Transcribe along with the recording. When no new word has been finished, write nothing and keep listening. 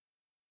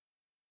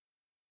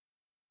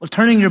Well,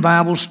 turning your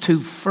Bibles to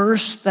 1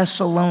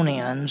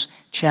 Thessalonians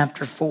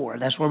chapter 4.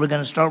 That's where we're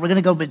going to start. We're going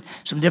to go to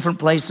some different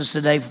places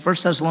today. 1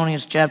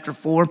 Thessalonians chapter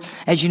 4.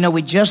 As you know,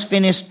 we just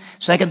finished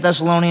 2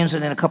 Thessalonians,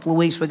 and in a couple of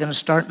weeks we're going to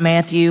start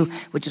Matthew,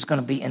 which is going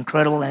to be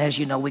incredible. And as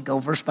you know, we go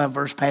verse by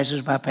verse,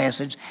 passage by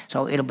passage,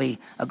 so it'll be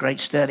a great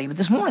study. But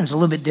this morning's a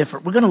little bit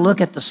different. We're going to look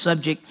at the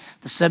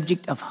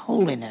subject of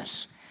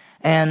holiness.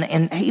 And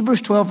in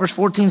Hebrews 12, verse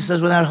 14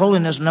 says, without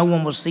holiness, no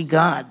one will see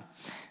God.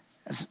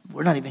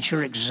 We're not even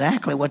sure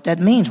exactly what that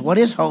means. What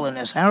is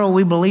holiness? How are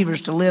we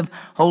believers to live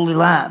holy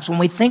lives? When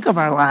we think of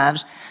our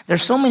lives,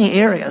 there's so many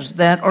areas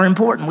that are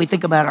important. We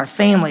think about our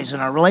families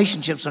and our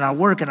relationships and our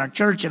work and our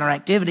church and our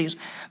activities.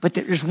 But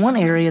there's one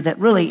area that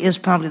really is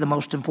probably the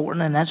most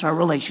important, and that's our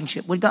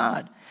relationship with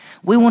God.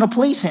 We want to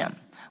please Him.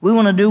 We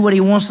want to do what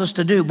He wants us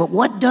to do. But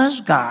what does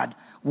God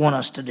want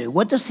us to do?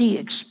 What does He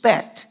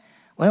expect?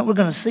 Well, we're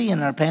going to see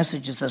in our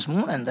passages this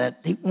morning that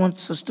He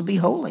wants us to be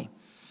holy.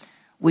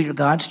 We are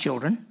God's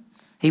children.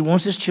 He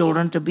wants His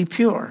children to be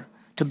pure,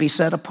 to be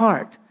set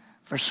apart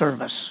for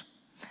service.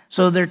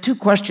 So there are two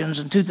questions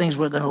and two things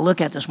we're going to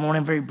look at this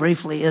morning very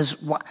briefly is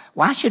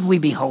why should we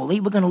be holy?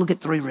 We're going to look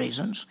at three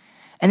reasons.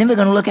 And then we're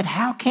going to look at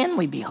how can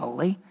we be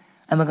holy?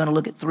 And we're going to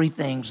look at three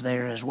things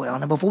there as well.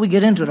 Now, before we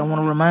get into it, I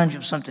want to remind you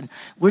of something.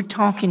 We're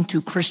talking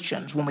to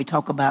Christians when we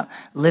talk about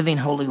living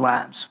holy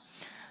lives.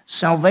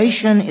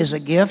 Salvation is a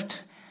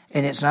gift.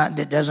 And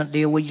it doesn't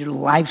deal with your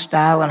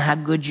lifestyle and how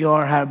good you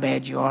are, how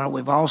bad you are.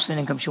 We've all sinned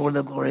and come short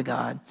of the glory of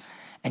God.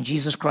 And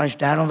Jesus Christ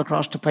died on the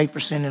cross to pay for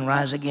sin and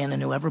rise again.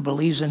 And whoever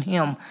believes in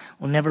Him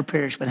will never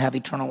perish but have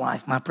eternal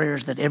life. My prayer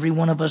is that every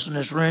one of us in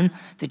this room,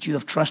 that you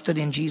have trusted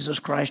in Jesus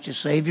Christ as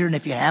Savior. And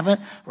if you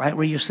haven't, right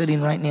where you're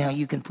sitting right now,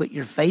 you can put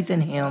your faith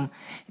in Him,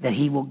 that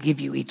He will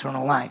give you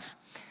eternal life.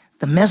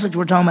 The message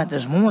we're talking about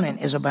this morning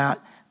is about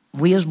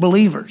we as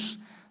believers,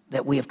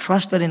 that we have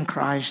trusted in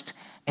Christ,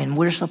 and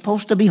we're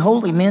supposed to be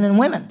holy men and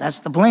women. That's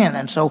the plan.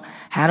 And so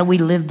how do we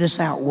live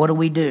this out? What do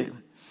we do?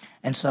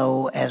 And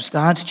so as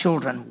God's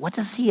children, what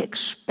does He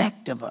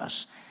expect of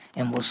us?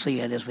 And we'll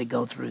see it as we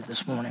go through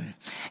this morning.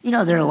 You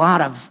know, there are a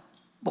lot of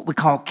what we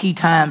call key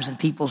times in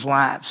people's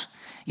lives.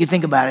 You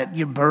think about it,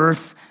 your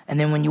birth, and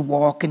then when you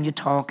walk and you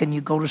talk and you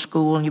go to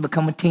school and you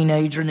become a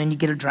teenager and then you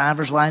get a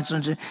driver's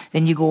license and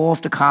then you go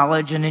off to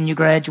college and then you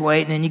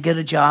graduate and then you get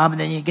a job and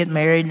then you get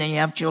married and then you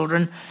have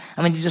children.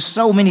 I mean, just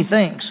so many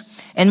things.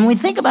 And when we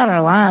think about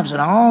our lives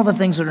and all the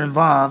things that are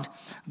involved,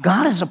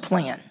 God has a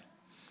plan.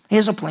 He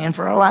has a plan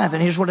for our life,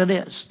 and here's what it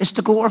is. It's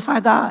to glorify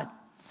God.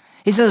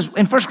 He says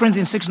in 1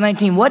 Corinthians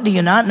 6:19, what, do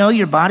you not know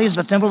your body is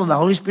the temple of the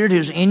Holy Spirit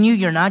who's in you?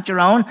 You're not your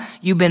own.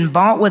 You've been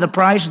bought with a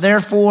price.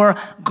 Therefore,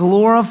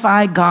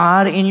 glorify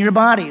God in your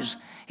bodies.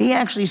 He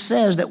actually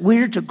says that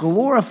we're to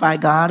glorify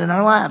God in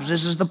our lives.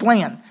 This is the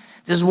plan.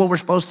 This is what we're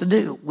supposed to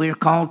do. We're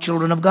called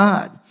children of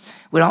God.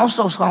 We're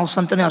also called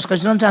something else,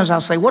 because sometimes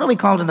I'll say, what are we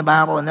called in the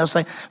Bible? And they'll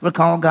say, we're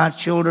called God's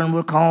children,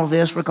 we're called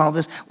this, we're called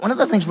this. One of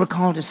the things we're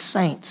called is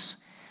saints.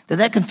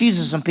 That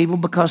confuses some people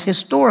because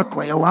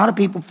historically, a lot of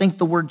people think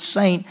the word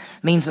saint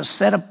means a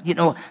set up,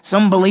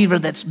 some believer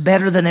that's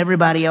better than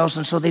everybody else.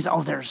 And so they say,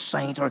 they're a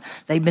saint, or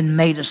they've been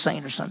made a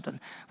saint or something.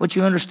 What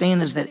you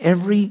understand is that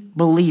every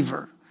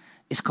believer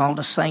is called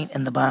a saint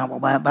in the Bible.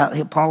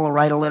 Paul will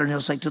write a letter and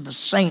he'll say to the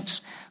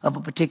saints of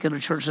a particular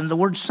church. And the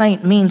word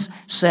saint means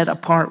set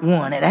apart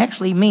one. It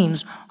actually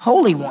means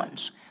holy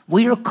ones.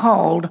 We are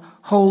called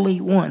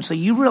holy ones. So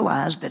you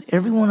realize that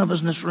every one of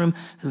us in this room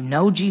who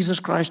know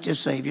Jesus Christ as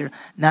Savior,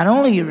 not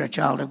only you're a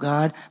child of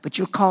God, but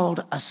you're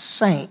called a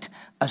saint,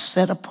 a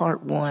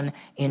set-apart one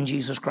in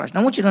Jesus Christ. Now,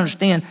 I want you to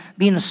understand,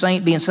 being a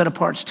saint, being set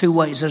apart is two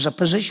ways. There's a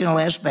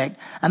positional aspect.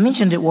 I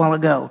mentioned it a while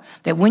ago,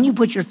 that when you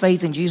put your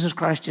faith in Jesus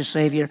Christ as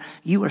Savior,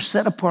 you are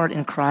set apart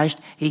in Christ.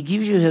 He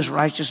gives you His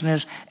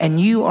righteousness,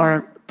 and you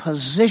are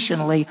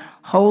positionally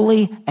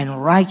holy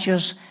and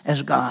righteous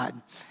as God.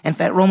 In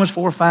fact, Romans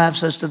 4:5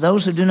 says, to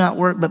those who do not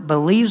work but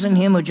believes in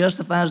Him who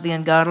justifies the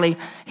ungodly,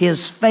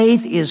 his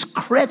faith is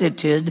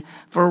credited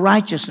for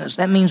righteousness.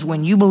 That means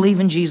when you believe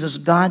in Jesus,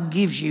 God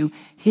gives you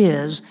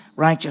His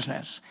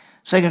righteousness.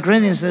 2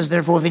 Corinthians says,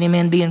 therefore, if any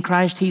man be in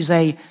Christ, he's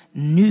a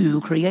new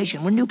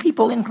creation. We're new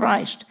people in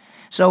Christ.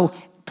 So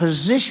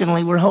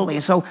positionally, we're holy.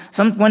 So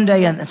one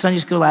day in Sunday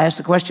school, I asked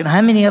the question,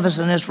 how many of us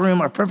in this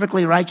room are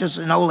perfectly righteous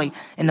and holy?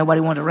 And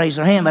nobody wanted to raise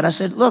their hand. But I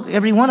said, look,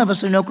 every one of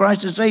us who know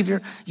Christ as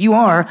Savior, you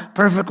are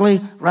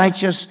perfectly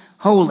righteous,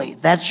 holy.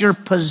 That's your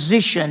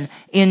position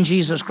in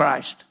Jesus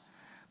Christ.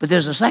 But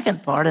there's a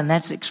second part, and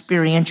that's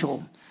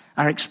experiential.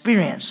 Our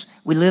experience.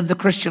 We live the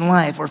Christian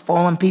life. We're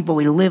fallen people.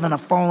 We live in a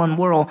fallen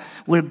world.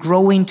 We're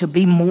growing to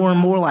be more and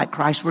more like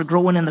Christ. We're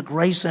growing in the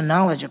grace and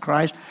knowledge of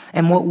Christ.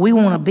 And what we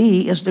want to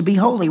be is to be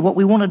holy. What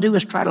we want to do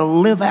is try to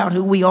live out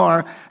who we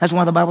are. That's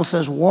why the Bible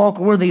says, walk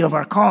worthy of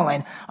our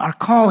calling. Our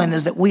calling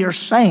is that we are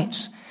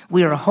saints.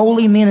 We are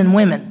holy men and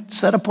women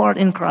set apart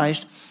in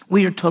Christ.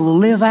 We are to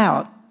live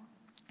out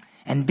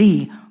and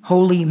be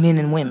holy men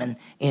and women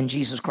in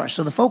Jesus Christ.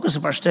 So the focus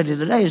of our study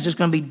today is just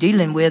going to be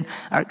dealing with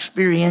our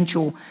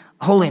experiential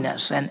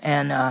holiness. And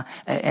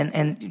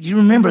you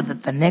remember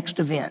that the next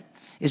event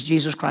is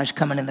Jesus Christ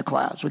coming in the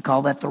clouds. We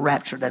call that the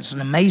rapture. That's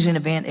an amazing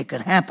event. It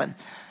could happen,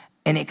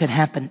 and it could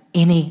happen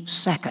any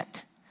second.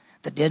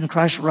 The dead in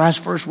Christ will rise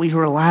first. We who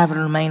are alive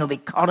and remain will be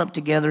caught up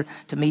together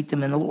to meet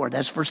them in the Lord.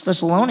 That's 1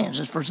 Thessalonians.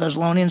 That's 1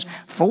 Thessalonians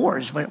 4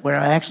 is where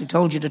I actually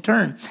told you to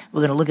turn.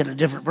 We're going to look at a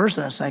different verse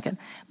in a second.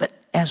 But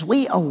as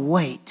we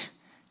await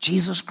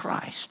Jesus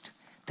Christ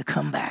to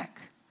come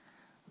back,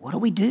 what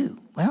do?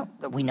 Well,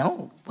 we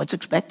know what's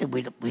expected.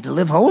 We to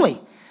live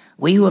holy.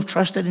 We who have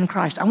trusted in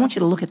Christ. I want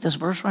you to look at this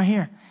verse right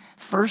here.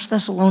 1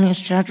 Thessalonians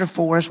chapter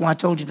 4, that's why I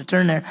told you to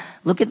turn there.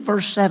 Look at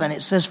verse 7.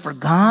 It says, "For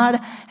God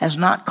has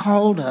not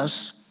called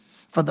us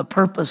for the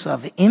purpose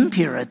of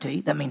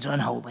impurity," that means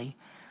unholy,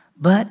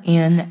 "but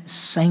in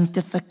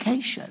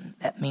sanctification,"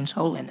 that means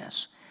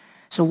holiness.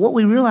 So what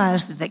we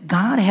realize is that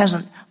God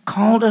hasn't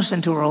called us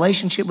into a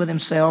relationship with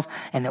himself,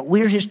 and that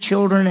we're his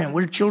children and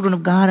we're children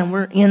of God and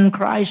we're in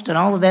Christ and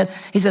all of that.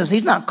 He says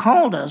he's not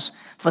called us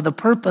for the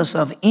purpose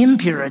of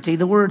impurity.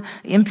 The word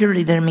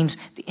impurity there means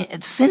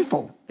it's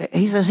sinful.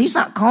 He says he's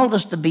not called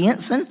us to be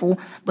sinful,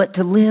 but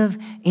to live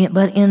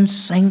in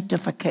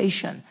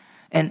sanctification.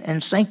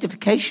 And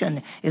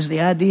sanctification is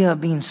the idea of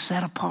being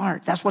set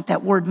apart. That's what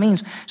that word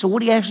means. So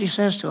what he actually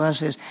says to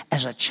us is,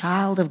 as a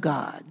child of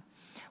God,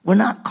 we're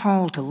not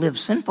called to live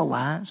sinful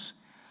lives.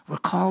 We're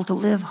called to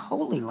live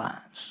holy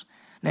lives.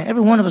 Now,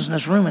 every one of us in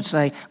this room would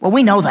say, well,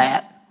 we know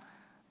that,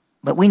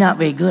 but we're not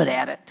very good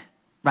at it,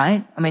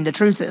 right? I mean, the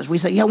truth is, we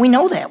say, yeah, we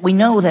know that. We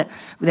know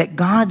that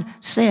God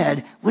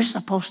said we're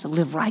supposed to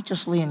live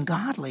righteously and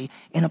godly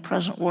in a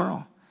present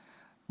world,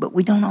 but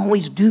we don't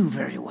always do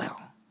very well.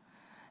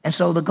 And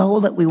so the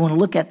goal that we want to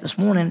look at this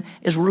morning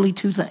is really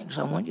two things.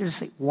 I want you to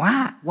see,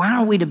 why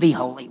are we to be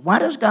holy? Why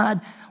does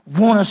God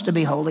want us to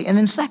be holy? And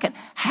then second,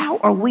 how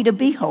are we to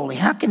be holy?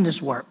 How can this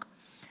work?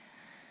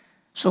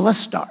 So let's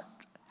start.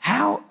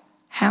 How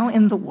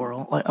in the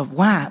world,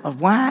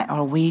 why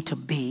are we to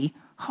be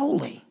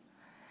holy?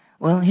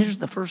 Well, here's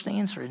the first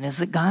answer, and is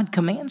that God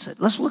commands it.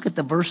 Let's look at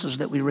the verses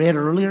that we read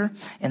earlier,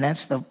 and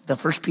that's the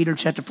 1 Peter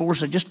chapter 4.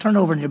 So just turn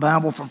over in your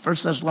Bible from 1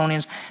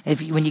 Thessalonians.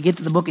 When you get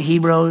to the book of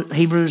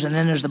Hebrews, and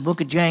then there's the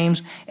book of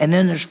James, and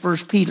then there's 1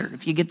 Peter.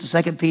 If you get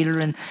to 2 Peter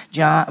and 1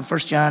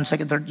 John,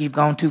 2nd, 3rd, you've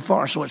gone too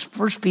far. So it's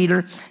 1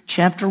 Peter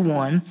chapter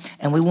 1,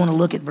 and we want to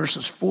look at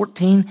verses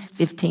 14,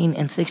 15,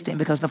 and 16,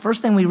 because the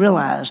first thing we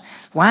realize,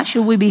 why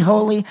should we be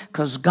holy?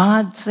 Because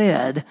God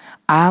said,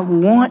 I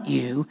want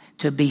you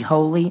to be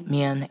holy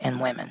men and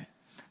women.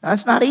 Now,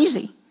 that's not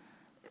easy.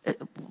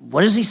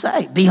 What does he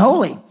say? Be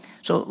holy.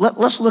 So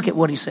let's look at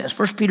what he says.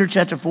 1 Peter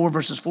chapter 4,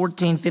 verses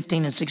 14,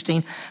 15, and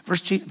 16.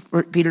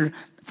 1 Peter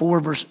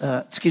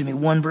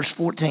 1, verse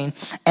 14.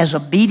 As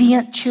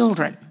obedient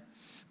children,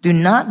 do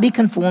not be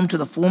conformed to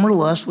the former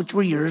lusts which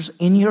were yours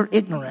in your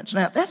ignorance.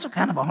 Now, that's a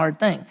kind of a hard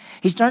thing.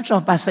 He starts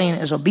off by saying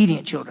as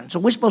obedient children. So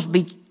we're supposed to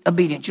be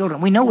obedient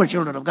children. We know we're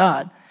children of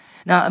God.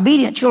 Now,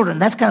 obedient children,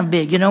 that's kind of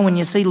big. You know, when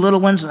you see little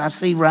ones, and I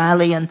see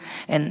Riley and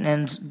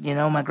you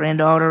know, my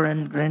granddaughter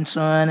and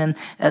grandson and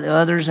the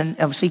others, and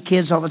I see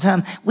kids all the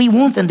time. We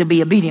want them to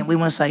be obedient. We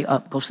want to say,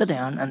 go sit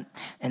down,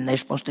 and they're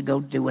supposed to go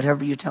do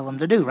whatever you tell them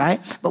to do, right?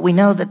 But we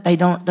know that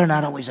they're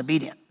not always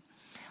obedient.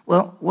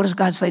 Well, what does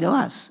God say to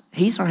us?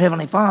 He's our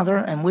Heavenly Father,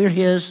 and we're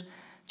his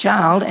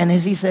child, and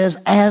as he says,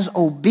 as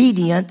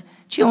obedient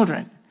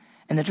children.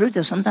 And the truth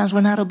is, sometimes we're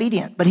not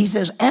obedient. But he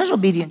says, as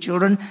obedient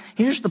children,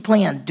 here's the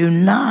plan. Do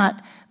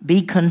not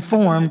be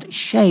conformed,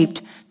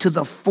 shaped to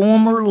the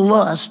former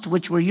lust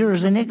which were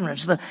yours in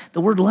ignorance.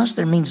 The word lust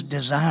there means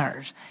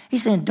desires.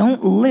 He's saying,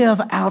 don't live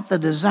out the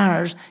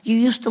desires you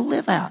used to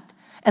live out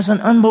as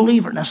an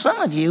unbeliever. Now, some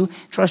of you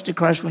trusted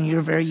Christ when you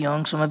were very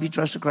young. Some of you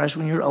trusted Christ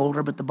when you were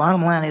older. But the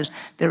bottom line is,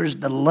 there is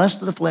the lust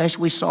of the flesh.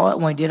 We saw it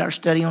when we did our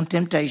study on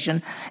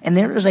temptation. And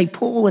there is a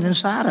pull within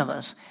inside of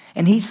us.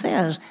 And he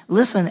says,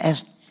 listen,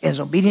 as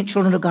obedient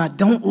children of God,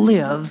 don't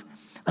live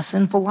a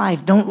sinful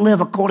life. Don't live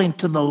according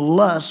to the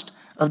lust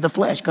of the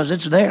flesh, because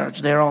it's there.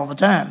 It's there all the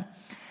time.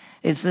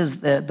 It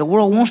says the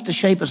world wants to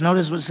shape us.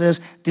 Notice what it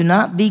says, do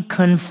not be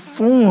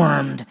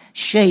conformed,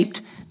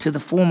 shaped to the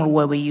former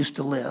way we used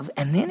to live.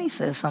 And then he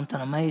says something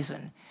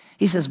amazing.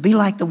 He says, be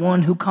like the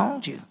one who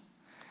called you.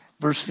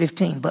 Verse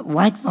 15, but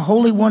like the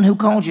Holy One who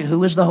called you.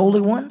 Who is the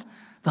Holy One?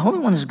 The Holy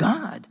One is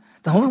God.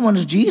 The Holy One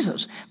is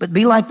Jesus. But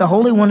be like the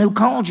Holy One who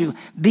called you.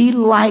 Be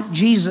like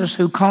Jesus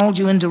who called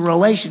you into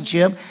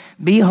relationship.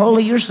 Be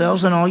holy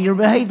yourselves in all your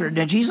behavior.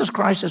 Now, Jesus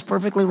Christ is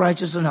perfectly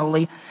righteous and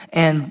holy.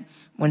 And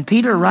when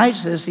Peter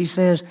writes this, he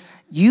says,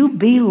 you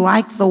be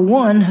like the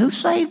one who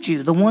saved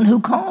you, the one who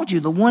called you,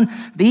 the one,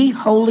 be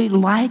holy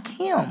like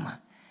him.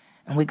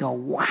 And we go,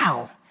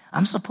 wow,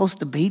 I'm supposed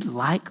to be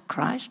like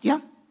Christ?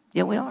 Yeah,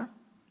 we are.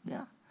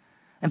 Yeah.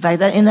 In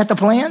fact, isn't that the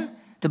plan?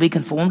 To be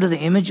conformed to the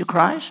image of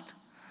Christ?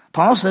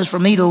 Paul says, for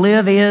me to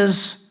live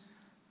is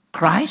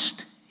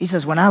Christ. He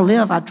says, when I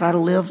live, I try to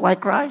live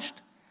like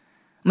Christ.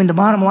 I mean, the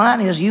bottom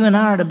line is you and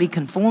I are to be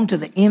conformed to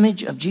the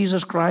image of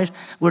Jesus Christ.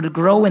 We're to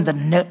grow in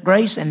the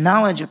grace and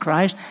knowledge of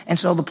Christ. And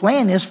so the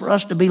plan is for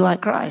us to be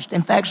like Christ.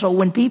 In fact, so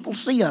when people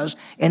see us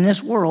in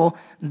this world,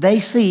 they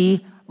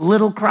see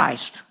little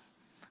Christ,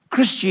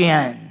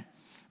 Christian.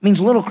 Means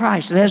little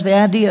Christ. It has the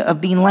idea of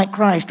being like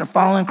Christ or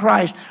following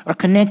Christ or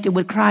connected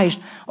with Christ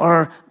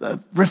or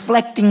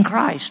reflecting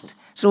Christ.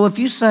 So if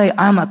you say,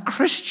 I'm a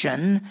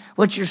Christian,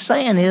 what you're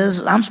saying is,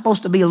 I'm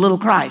supposed to be a little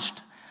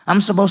Christ.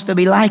 I'm supposed to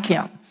be like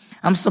him.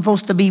 I'm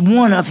supposed to be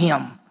one of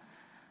him.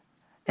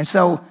 And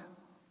so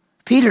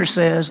Peter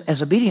says,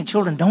 as obedient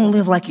children, don't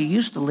live like you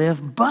used to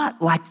live,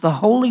 but like the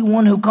Holy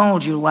One who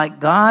called you, like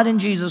God and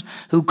Jesus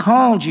who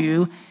called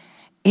you,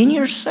 in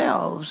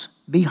yourselves,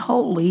 be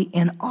holy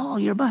in all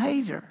your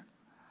behavior.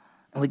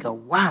 And we go,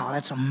 wow,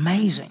 that's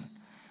amazing.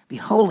 Be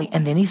holy.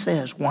 And then he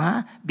says,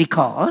 why?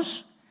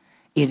 Because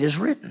it is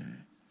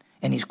written.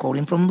 And he's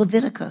quoting from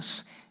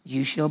Leviticus.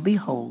 You shall be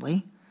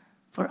holy,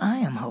 for I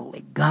am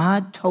holy.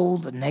 God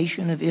told the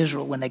nation of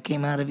Israel when they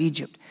came out of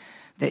Egypt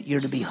that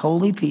you're to be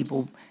holy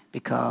people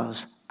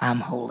because I'm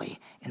holy.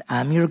 And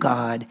I'm your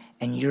God,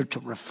 and you're to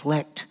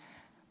reflect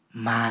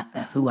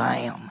who I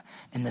am.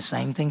 And the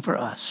same thing for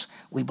us.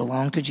 We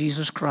belong to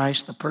Jesus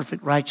Christ, the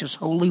perfect, righteous,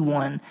 holy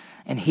one.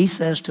 And he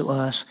says to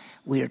us,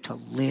 we are to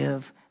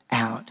live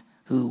out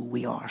who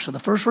we are. So the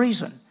first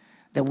reason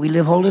that we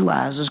live holy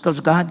lives is because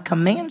God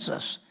commands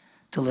us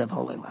to live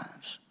holy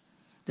lives.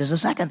 There's a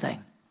second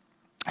thing,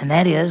 and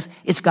that is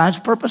it's God's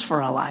purpose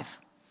for our life.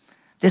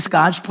 This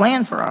God's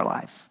plan for our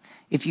life.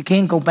 If you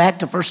can, go back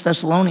to 1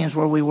 Thessalonians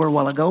where we were a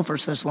while ago, 1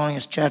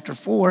 Thessalonians chapter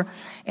 4.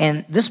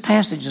 And this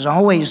passage has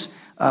always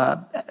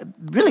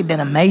really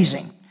been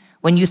amazing.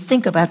 When you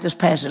think about this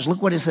passage,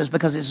 look what it says,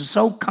 because it's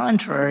so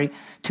contrary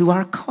to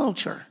our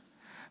culture.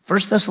 1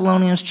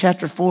 Thessalonians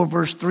chapter 4,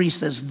 verse 3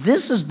 says,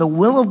 this is the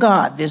will of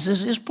God. This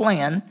is his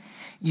plan.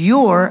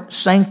 Your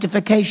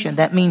sanctification.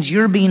 That means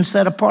you're being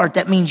set apart.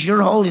 That means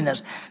your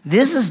holiness.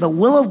 This is the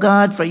will of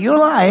God for your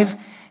life,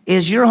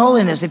 is your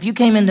holiness. If you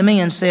came into me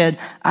and said,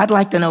 I'd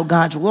like to know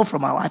God's will for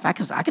my life, I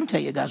can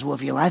tell you God's will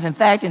for your life. In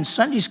fact, in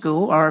Sunday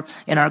school or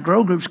in our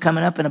grow groups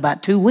coming up in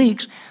about 2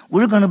 weeks,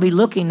 we're going to be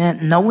looking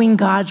at knowing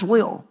God's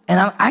will. And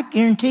I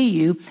guarantee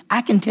you,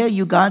 I can tell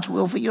you God's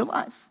will for your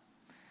life.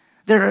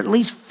 There are at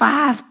least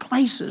 5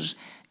 places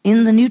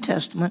in the New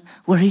Testament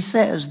where he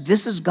says,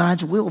 this is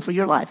God's will for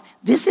your life.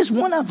 This is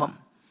one of them.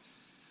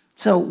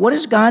 So what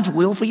is God's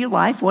will for your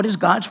life? What is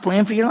God's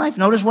plan for your life?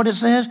 Notice what it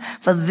says.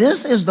 For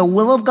this is the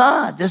will of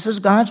God. This is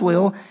God's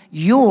will,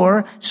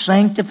 your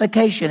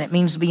sanctification. It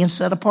means being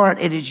set apart.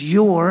 It is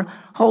your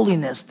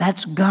holiness.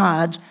 That's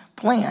God's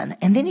plan.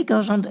 And then he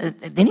goes on,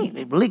 then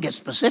he really gets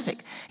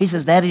specific. He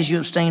says, that is you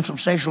abstain from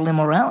sexual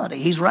immorality.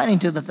 He's writing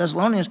to the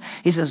Thessalonians.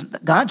 He says,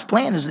 God's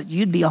plan is that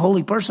you'd be a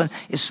holy person,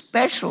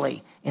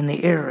 especially in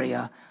the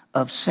area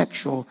of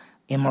sexual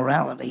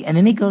immorality. And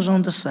then he goes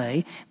on to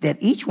say that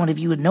each one of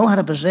you would know how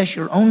to possess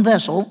your own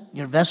vessel.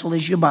 Your vessel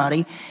is your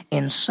body,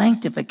 in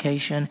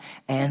sanctification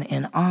and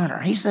in honor.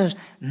 He says,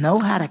 know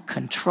how to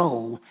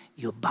control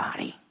your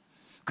body,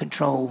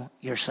 control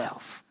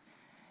yourself.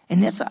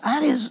 And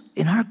that is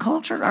in our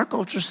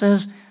culture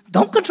says,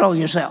 don't control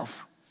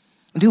yourself.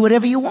 Do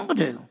whatever you want to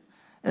do.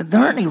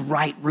 There aren't any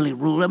right really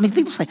rule. I mean,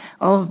 people say,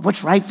 oh,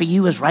 what's right for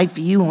you is right for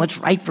you, and what's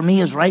right for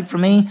me is right for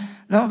me.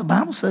 No, the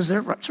Bible says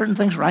there are certain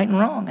things right and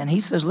wrong. And he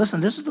says, listen,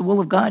 this is the will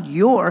of God,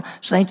 your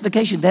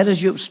sanctification. That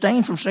is, you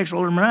abstain from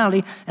sexual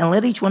immorality and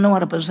let each one know how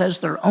to possess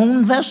their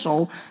own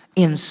vessel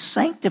in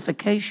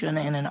sanctification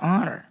and in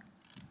honor.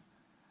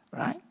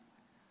 Right?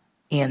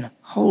 In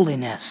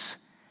holiness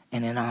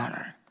and in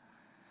honor.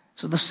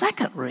 So the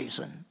second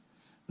reason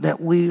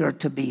that we are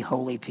to be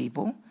holy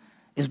people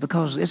is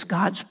because it's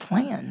God's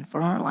plan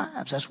for our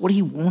lives. That's what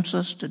he wants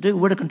us to do.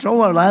 We're to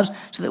control our lives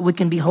so that we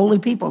can be holy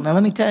people. Now,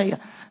 let me tell you,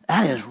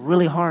 that is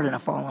really hard in a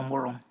fallen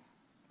world.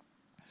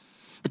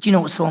 But you know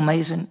what's so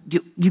amazing?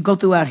 You go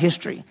throughout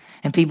history,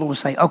 and people will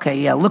say, okay,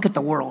 yeah, look at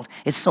the world.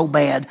 It's so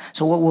bad.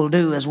 So what we'll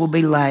do is we'll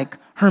be like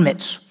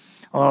hermits,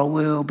 or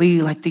we'll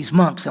be like these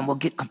monks, and we'll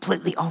get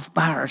completely off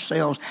by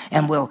ourselves,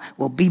 and we'll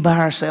be by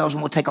ourselves,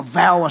 and we'll take a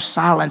vow of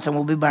silence, and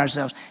we'll be by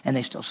ourselves, and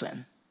they still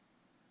sin.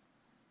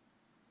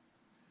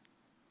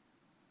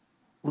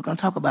 We're going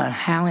to talk about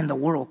how in the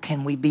world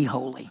can we be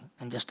holy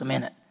in just a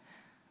minute.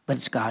 But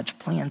it's God's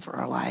plan for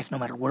our life. No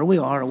matter where we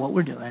are or what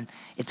we're doing,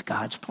 it's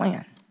God's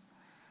plan.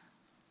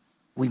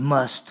 We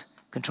must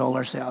control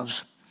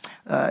ourselves.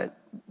 We're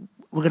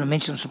going to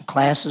mention some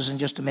classes in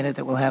just a minute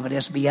that we'll have at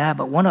SBI,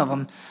 but one of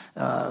them,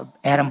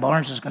 Adam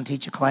Barnes is going to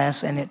teach a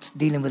class, and it's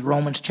dealing with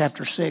Romans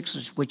chapter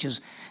 6, which is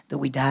that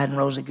we died and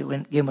rose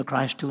again with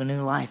Christ to a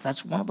new life.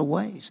 That's one of the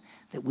ways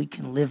that we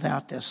can live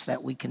out this,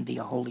 that we can be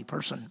a holy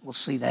person. We'll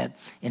see that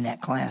in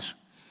that class.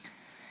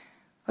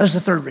 There's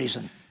the third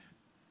reason,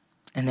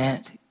 and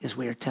that is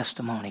we're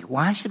testimony.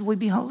 Why should we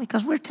be holy?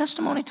 Because we're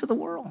testimony to the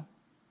world.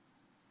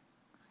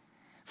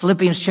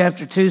 Philippians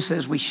chapter 2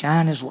 says we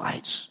shine as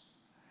lights.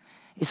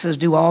 It says,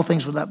 do all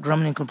things without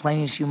grumbling and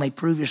complaining, so you may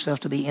prove yourself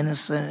to be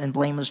innocent and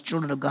blameless,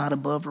 children of God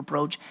above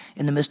reproach,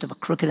 in the midst of a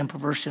crooked and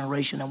perverse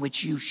generation in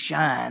which you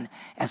shine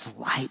as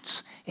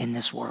lights in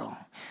this world.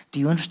 Do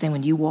you understand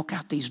when you walk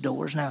out these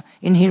doors? Now,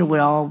 in here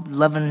we're all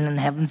loving and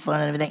having fun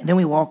and everything. And then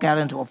we walk out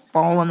into a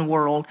fallen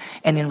world,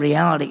 and in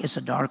reality, it's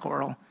a dark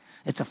world.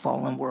 It's a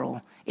fallen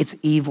world. It's an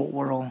evil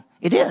world.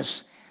 It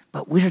is.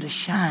 But we're to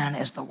shine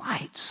as the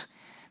lights.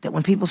 That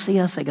when people see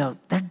us, they go,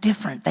 they're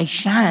different. They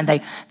shine.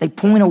 They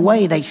point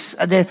away.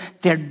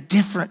 They're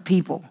different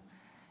people.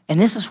 And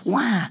this is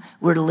why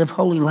we're to live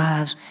holy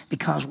lives,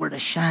 because we're to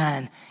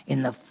shine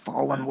in the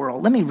fallen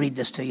world. Let me read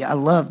this to you. I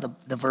love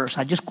the verse.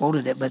 I just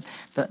quoted it, but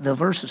the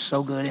verse is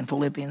so good in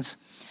Philippians.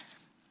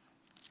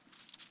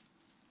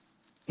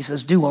 He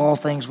says, do all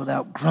things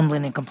without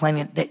grumbling and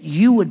complaining, that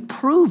you would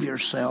prove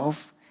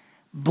yourself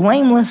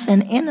blameless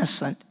and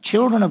innocent,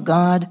 children of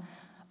God,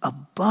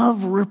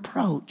 above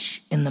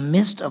reproach in the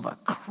midst of a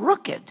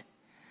crooked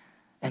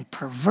and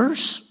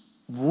perverse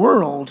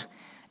world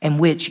in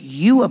which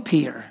you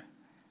appear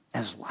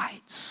as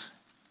lights.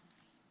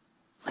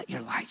 Let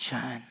your light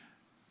shine.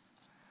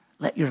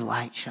 Let your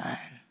light shine.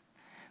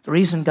 The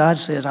reason God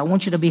says, I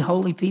want you to be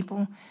holy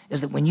people,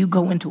 is that when you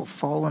go into a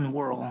fallen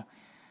world,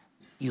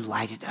 you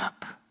light it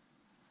up.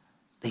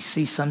 They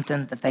see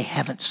something that they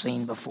haven't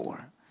seen before.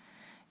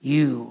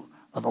 You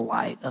are the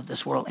light of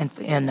this world.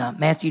 In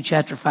Matthew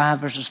chapter 5,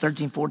 verses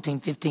 13, 14,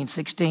 15,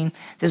 16,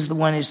 this is the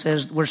one who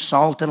says, we're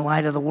salt and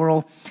light of the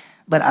world.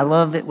 But I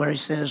love it where he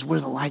says, we're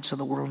the lights of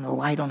the world, and the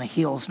light on a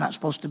hill is not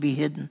supposed to be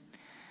hidden.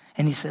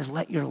 And he says,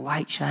 let your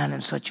light shine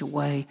in such a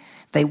way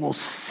they will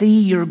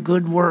see your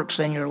good works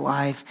in your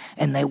life,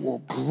 and they will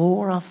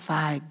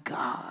glorify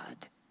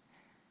God.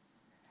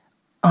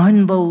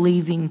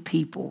 Unbelieving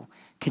people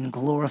can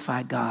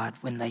glorify God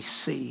when they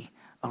see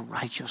a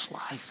righteous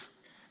life.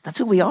 That's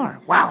who we are.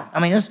 Wow. I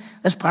mean,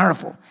 that's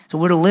powerful. So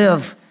we're to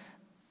live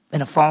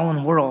in a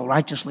fallen world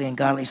righteously and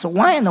godly. So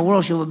why in the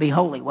world should we be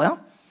holy? Well,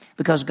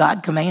 because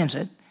God commands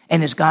it,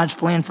 and it's God's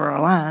plan for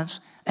our lives,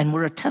 and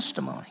we're a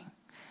testimony.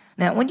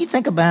 Now, when you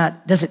think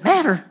about, does it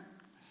matter?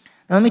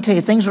 Now, let me tell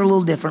you, things are a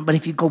little different, but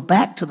if you go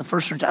back to the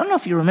first century, I don't know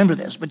if you remember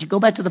this, but you go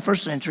back to the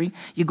first century,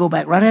 you go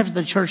back right after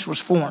the church was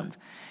formed.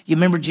 You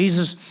remember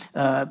Jesus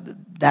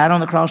died on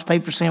the cross,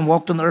 paid for sin,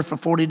 walked on the earth for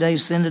 40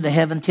 days, ascended to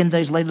heaven. 10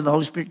 days later, the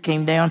Holy Spirit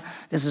came down.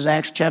 This is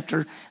Acts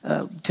chapter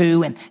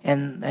 2,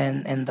 and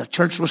the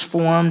church was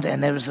formed,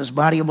 and there was this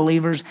body of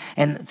believers,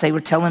 and they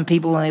were telling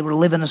people, and they were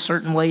living a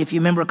certain way. If you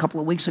remember a couple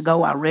of weeks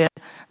ago, I read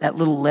that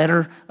little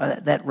letter,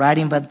 that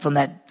writing from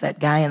that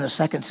guy in the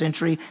 2nd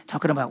century,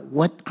 talking about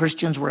what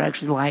Christians were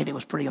actually like. It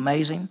was pretty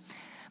amazing.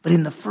 But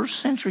in the first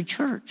century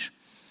church,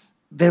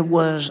 there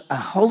was a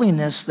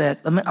holiness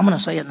that, I'm going to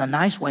say it in a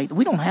nice way, that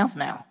we don't have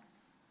now.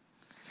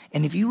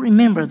 And if you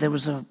remember, there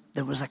was a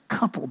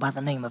couple by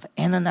the name of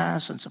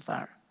Ananias and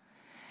Sapphira.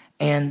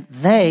 And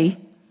they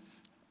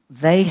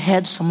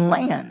had some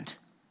land.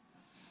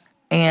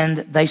 And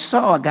they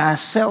saw a guy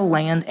sell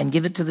land and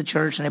give it to the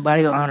church, and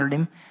everybody honored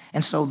him.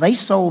 And so they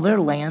sold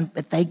their land,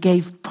 but they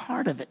gave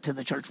part of it to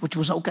the church, which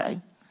was okay.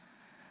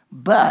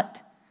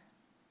 But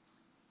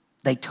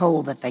they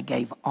told that they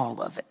gave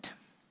all of it.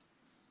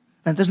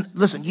 Now,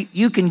 listen,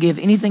 you can give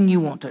anything you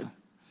want to.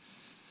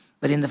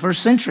 But in the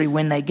first century,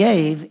 when they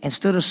gave,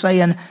 instead of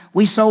saying,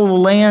 we sold the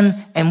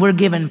land and we're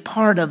giving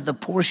part of the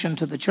portion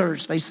to the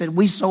church, they said,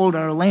 we sold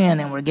our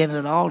land and we're giving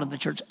it all to the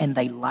church, and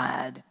they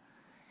lied.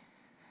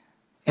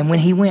 And when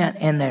he went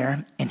in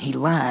there and he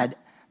lied,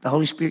 the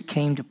Holy Spirit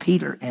came to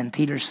Peter, and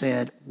Peter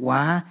said,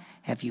 why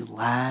have you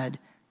lied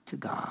to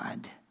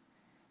God?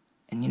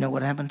 And you know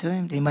what happened to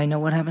him? Did anybody know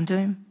what happened to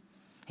him?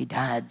 He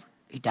died.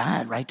 He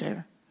died right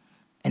there.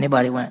 And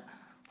everybody went,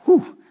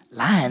 whew,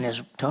 lying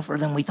is tougher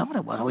than we thought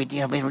it was. We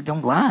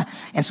don't lie.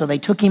 And so they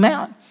took him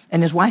out,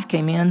 and his wife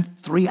came in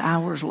 3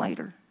 hours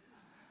later.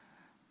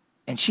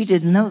 And she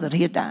didn't know that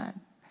he had died.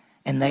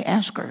 And they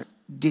asked her,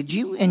 did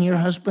you and your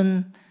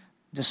husband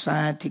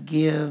decide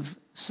to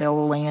sell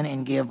the land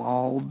and give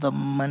all the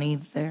money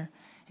there?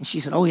 And she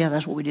said, oh yeah,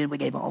 that's what we did. We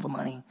gave all the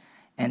money.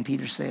 And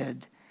Peter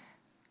said,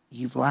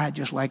 you've lied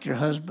just like your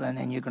husband,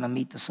 and you're going to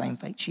meet the same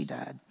fate. She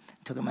died.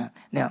 Took him out.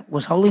 Now,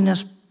 was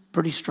holiness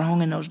pretty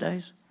strong in those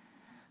days?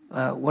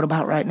 What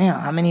about right now?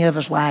 How many of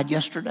us lied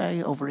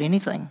yesterday over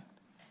anything?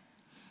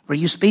 Were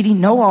you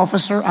speeding? No,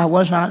 officer, I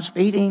was not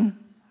speeding.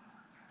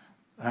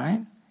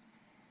 Right?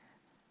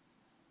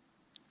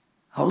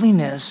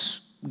 Holiness,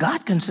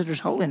 God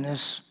considers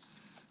holiness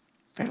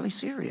fairly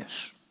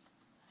serious.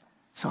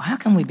 So how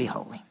can we be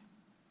holy?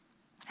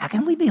 How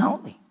can we be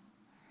holy?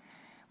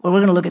 Well, we're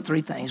going to look at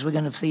 3 things. We're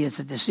going to see it's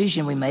a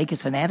decision we make,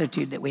 it's an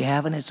attitude that we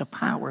have, and it's a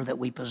power that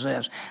we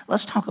possess.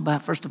 Let's talk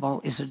about, first of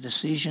all, it's a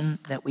decision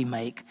that we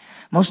make.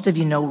 Most of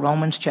you know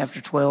Romans chapter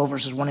 12,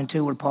 verses 1 and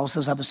 2, where Paul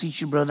says, I beseech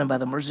you, brethren, by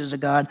the mercies of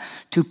God,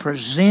 to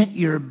present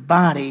your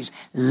bodies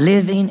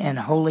living and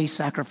holy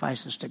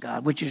sacrifices to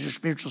God, which is your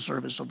spiritual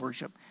service of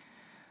worship.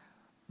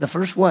 The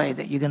first way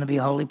that you're going to be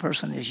a holy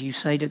person is you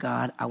say to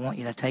God, I want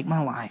you to take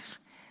my life,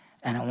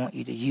 and I want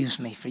you to use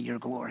me for your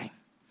glory.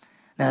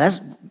 Now,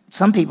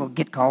 some people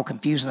get called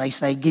confused, and they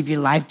say, give your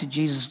life to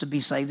Jesus to be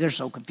saved. They're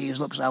so confused.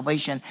 Look,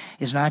 salvation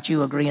is not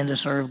you agreeing to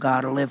serve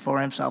God or live for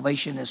him.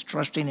 Salvation is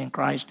trusting in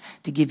Christ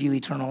to give you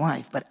eternal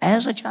life. But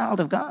as a child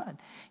of God,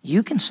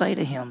 you can say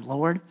to him,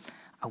 Lord,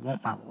 I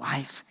want my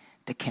life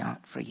to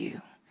count for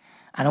you.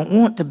 I don't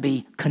want to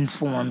be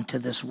conformed to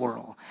this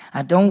world.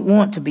 I don't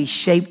want to be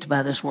shaped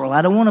by this world.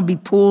 I don't want to be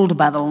pulled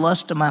by the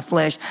lust of my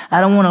flesh. I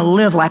don't want to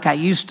live like I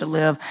used to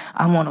live.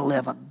 I want to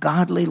live a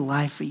godly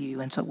life for you.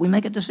 And so we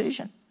make a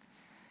decision.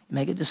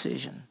 Make a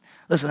decision.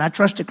 Listen, I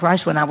trusted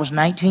Christ when I was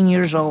 19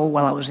 years old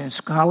while I was in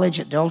college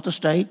at Delta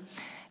State.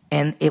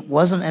 And it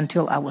wasn't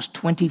until I was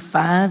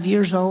 25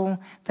 years old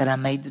that I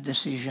made the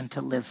decision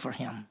to live for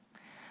him.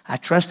 I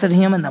trusted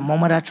him, and the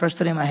moment I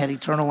trusted him, I had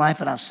eternal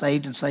life, and I was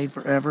saved and saved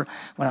forever.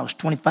 When I was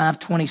 25,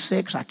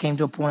 26, I came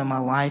to a point in my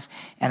life,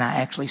 and I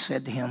actually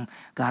said to him,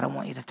 God, I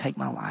want you to take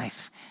my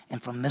life.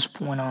 And from this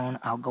point on,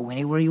 I'll go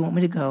anywhere you want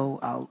me to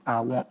go. I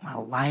want my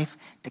life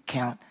to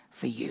count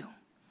for you.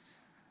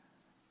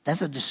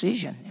 That's a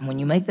decision. And when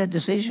you make that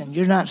decision,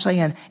 you're not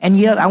saying, and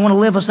yet I want to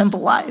live a sinful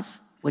life.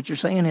 What you're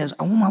saying is,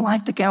 I want my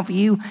life to count for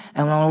you,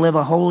 and I want to live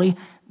a holy,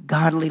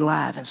 godly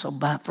life. And so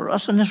for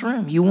us in this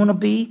room, you want to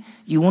be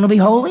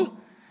holy?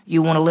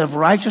 You want to live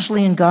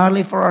righteously and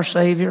godly for our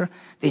Savior?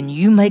 Then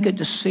you make a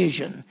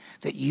decision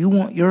that you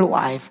want your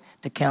life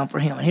to count for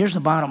him. And here's the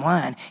bottom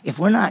line. If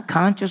we're not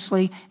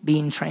consciously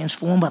being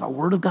transformed by the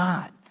Word of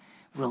God,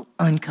 we'll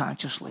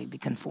unconsciously be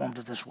conformed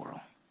to this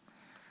world.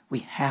 We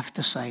have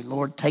to say,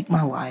 Lord, take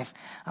my life.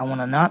 I want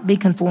to not be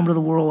conformed to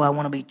the world. I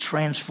want to be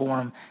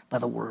transformed by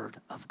the Word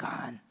of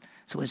God.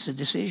 So it's a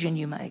decision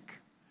you make.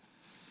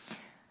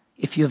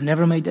 If you have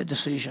never made that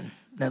decision,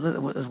 now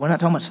we're not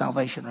talking about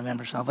salvation.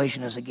 Remember,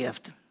 salvation is a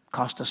gift. It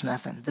cost us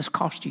nothing. This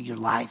cost you your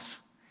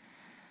life.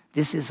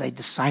 This is a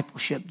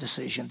discipleship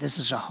decision. This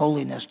is a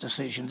holiness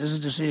decision. This is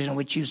a decision in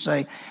which you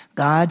say,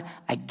 God,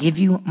 I give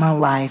you my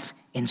life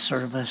in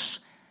service.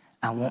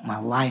 I want my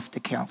life to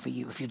count for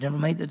you. If you've never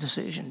made the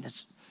decision,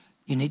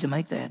 you need to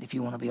make that if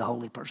you want to be a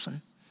holy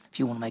person, if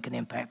you want to make an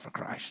impact for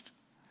Christ.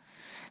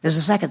 There's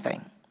a second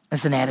thing.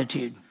 It's an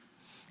attitude.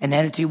 An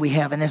attitude we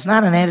have. And it's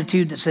not an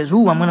attitude that says,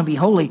 ooh, I'm going to be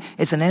holy.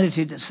 It's an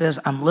attitude that says,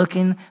 I'm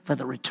looking for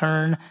the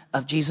return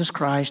of Jesus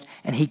Christ,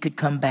 and he could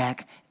come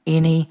back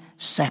any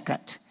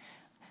second.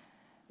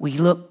 We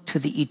look to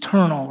the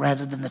eternal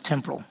rather than the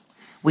temporal.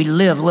 We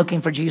live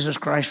looking for Jesus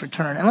Christ's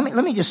return. And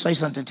let me just say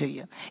something to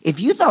you. If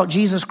you thought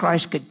Jesus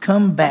Christ could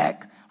come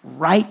back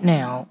right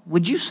now,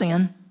 would you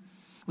sin?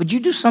 Would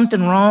you do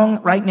something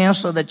wrong right now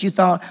so that you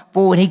thought,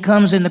 boy, when he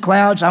comes in the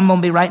clouds, I'm going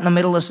to be right in the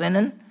middle of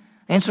sinning?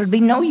 The answer would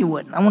be no, you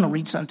wouldn't. I want to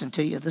read something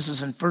to you. This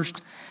is in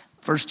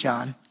 1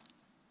 John.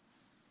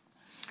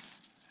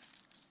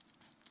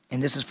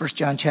 And this is 1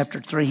 John chapter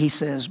 3. He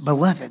says,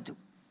 Beloved,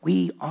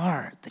 we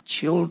are the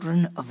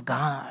children of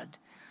God.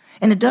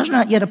 And it does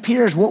not yet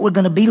appear as what we're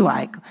going to be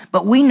like.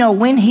 But we know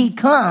when he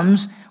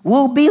comes,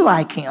 we'll be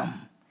like him.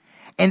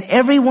 And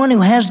everyone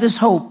who has this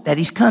hope that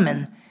he's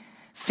coming,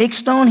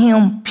 fixed on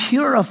him,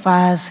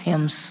 purifies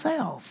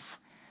himself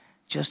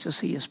just as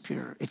he is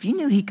pure. If you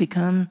knew he could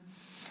come,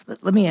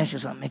 let me ask you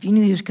something. If you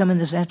knew he was coming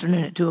this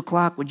afternoon at 2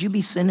 o'clock, would you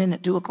be sinning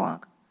at 2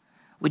 o'clock?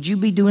 Would you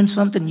be doing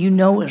something you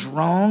know is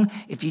wrong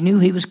if you knew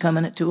he was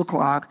coming at 2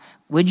 o'clock?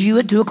 Would you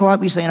at 2 o'clock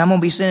be saying, I'm going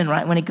to be sinning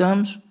right when he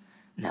comes?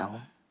 No.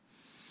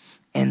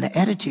 And the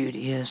attitude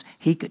is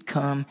he could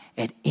come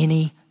at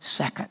any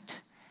second.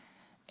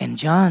 And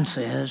John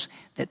says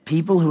that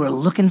people who are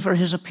looking for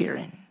his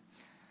appearing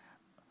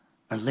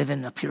are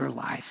living a pure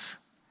life.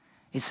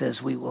 He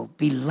says we will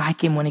be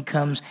like him when he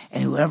comes,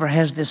 and whoever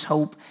has this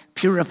hope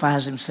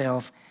purifies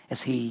himself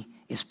as he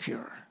is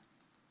pure.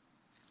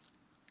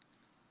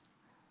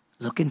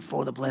 Looking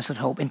for the blessed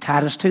hope. And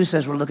Titus 2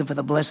 says we're looking for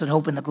the blessed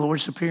hope and the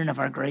glorious appearing of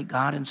our great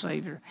God and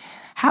Savior.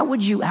 How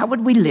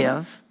would we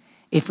live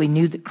if we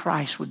knew that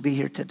Christ would be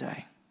here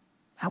today?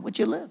 How would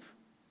you live?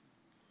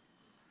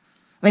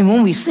 I mean,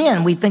 when we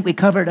sin, we think we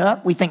cover it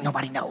up. We think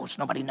nobody knows.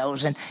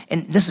 And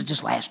this is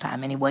just last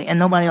time anyway, and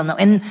nobody will know.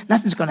 And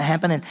nothing's going to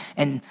happen.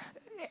 And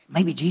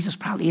maybe Jesus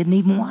probably isn't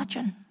even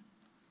watching.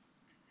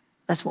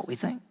 That's what we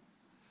think.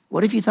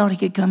 What if you thought he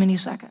could come any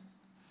second?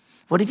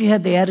 What if you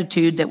had the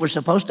attitude that we're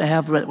supposed to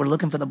have, that we're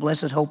looking for the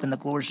blessed hope and the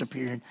glorious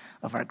appearing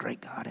of our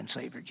great God and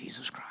Savior,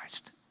 Jesus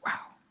Christ? Wow.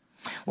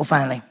 Well,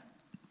 finally,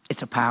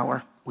 it's a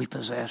power we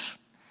possess.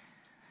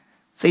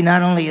 See,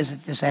 not only is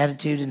it this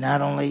attitude and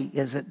not only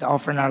is it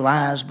offering our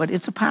lives, but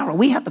it's a power.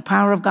 We have the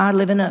power of God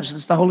living in us.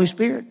 It's the Holy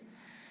Spirit.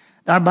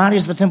 Our body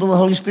is the temple of the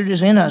Holy Spirit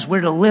is in us.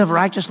 We're to live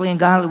righteously and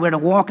godly. We're to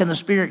walk in the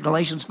Spirit,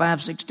 Galatians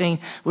 5:16.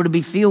 We're to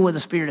be filled with the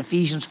Spirit,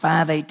 Ephesians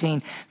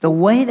 5:18. The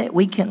way that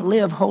we can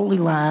live holy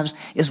lives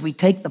is we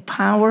take the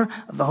power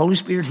of the Holy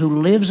Spirit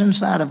who lives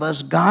inside of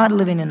us, God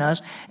living in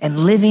us, and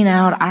living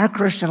out our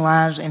Christian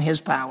lives in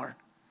his power.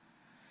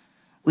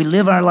 We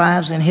live our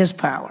lives in his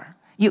power.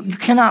 You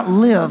cannot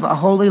live a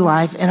holy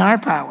life in our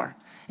power.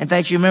 In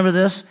fact, you remember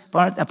this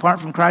part? Apart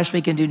from Christ,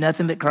 we can do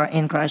nothing, but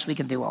in Christ, we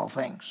can do all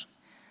things.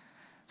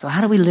 So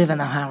how do we live in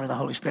the power of the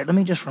Holy Spirit? Let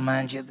me just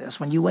remind you of this.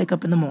 When you wake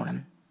up in the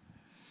morning,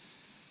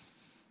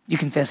 you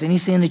confess any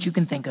sin that you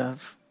can think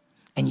of,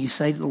 and you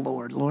say to the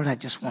Lord, Lord, I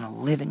just want to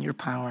live in your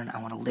power, and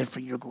I want to live for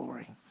your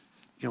glory.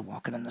 You're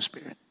walking in the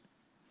Spirit.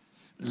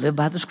 Live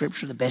by the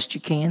Scripture the best you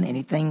can.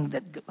 Anything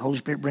that the Holy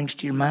Spirit brings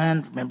to your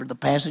mind, remember the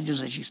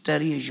passages as you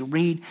study, as you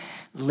read.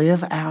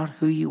 Live out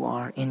who you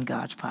are in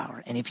God's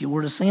power. And if you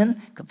were to sin,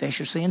 confess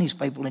your sin. He's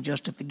faithful and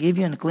just to forgive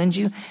you and to cleanse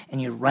you.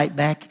 And you're right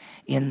back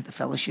in the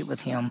fellowship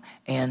with Him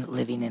and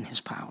living in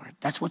His power.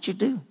 That's what you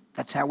do.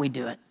 That's how we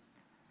do it.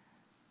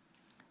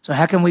 So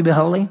how can we be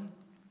holy?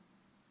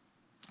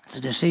 It's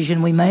a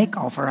decision we make,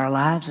 offer our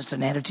lives. It's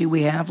an attitude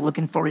we have,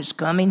 looking for His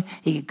coming.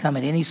 He could come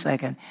at any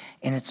second,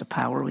 and it's a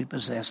power we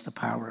possess, the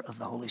power of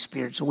the Holy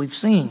Spirit. So we've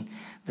seen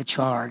the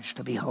charge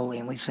to be holy,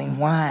 and we've seen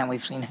why, and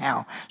we've seen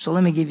how. So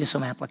let me give you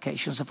some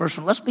applications. The first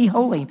one, let's be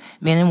holy,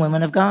 men and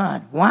women of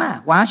God.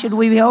 Why? Why should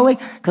we be holy?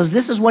 Because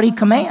this is what He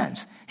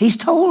commands. He's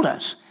told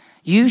us,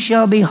 you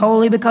shall be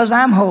holy because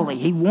I'm holy.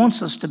 He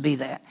wants us to be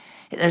that.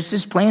 It's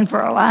His plan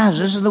for our lives.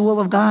 This is the will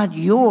of God,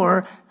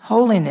 your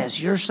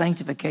holiness, your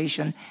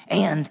sanctification,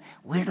 and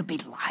we're to be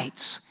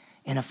lights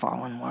in a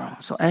fallen world.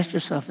 So ask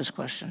yourself this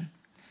question.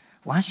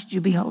 Why should you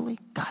be holy?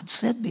 God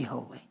said be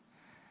holy.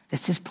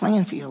 That's His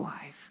plan for your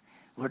life.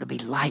 We're to be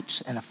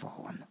lights in a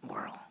fallen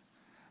world.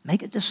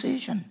 Make a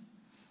decision.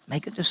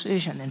 Make a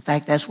decision. In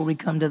fact, that's where we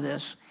come to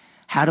this.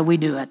 How do we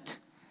do it?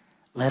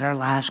 Let our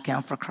lives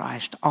count for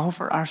Christ.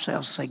 Offer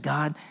ourselves. Say,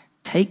 God,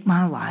 take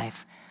my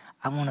life.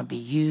 I want to be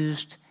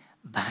used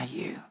by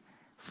you,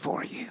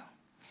 for you.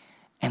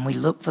 And we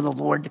look for the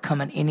Lord to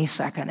come in any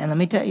second. And let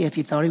me tell you, if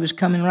you thought He was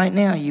coming right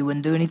now, you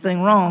wouldn't do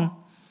anything wrong.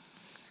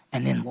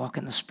 And then walk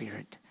in the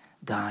Spirit,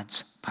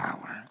 God's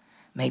power.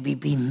 Maybe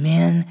be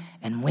men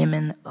and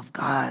women of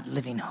God,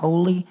 living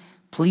holy,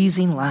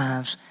 pleasing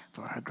lives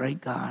for our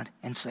great God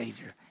and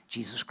Savior,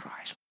 Jesus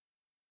Christ.